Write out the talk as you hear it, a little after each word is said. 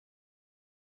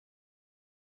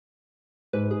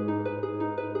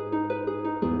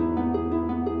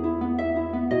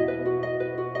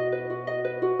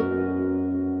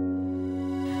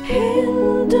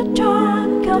In the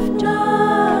dark of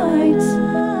nights,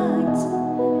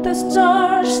 the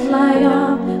stars light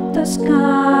up the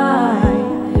sky.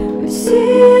 We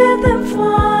see them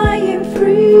flying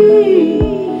free,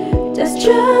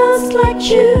 just like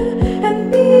you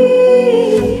and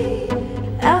me.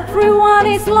 Everyone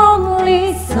is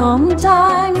lonely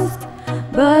sometimes,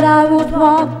 but I would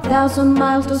walk 1,000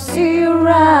 miles to see you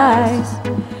rise.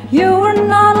 You are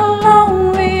not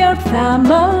alone, we are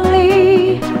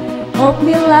family. Hold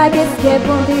me like escape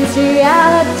from this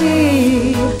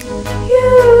reality.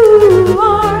 You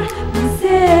are my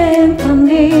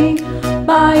symphony.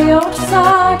 By your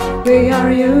side, we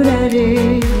are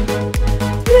unity.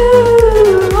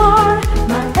 You are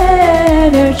my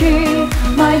energy,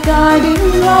 my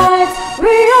guiding light.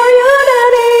 We are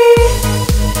unity.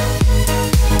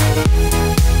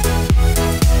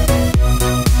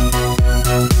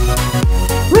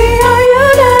 We are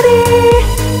unity.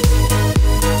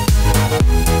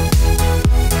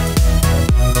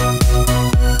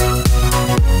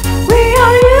 We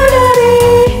are unity.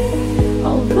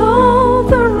 Although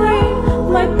the rain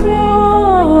might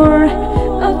pour,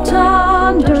 a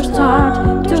thunder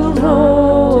start to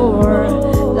roar,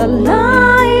 the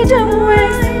light and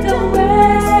waste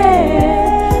away,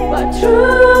 but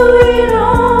through it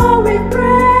all we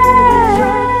pray.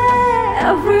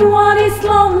 Everyone is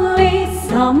lonely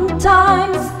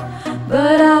sometimes,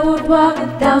 but I would walk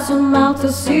 1,000 miles to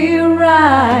see you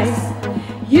rise.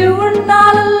 You are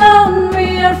not alone,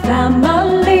 we are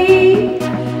family.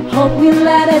 Hope we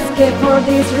let escape for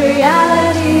this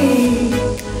reality.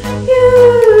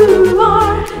 You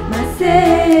are my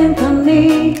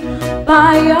symphony.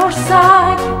 By your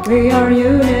side, we are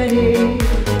you.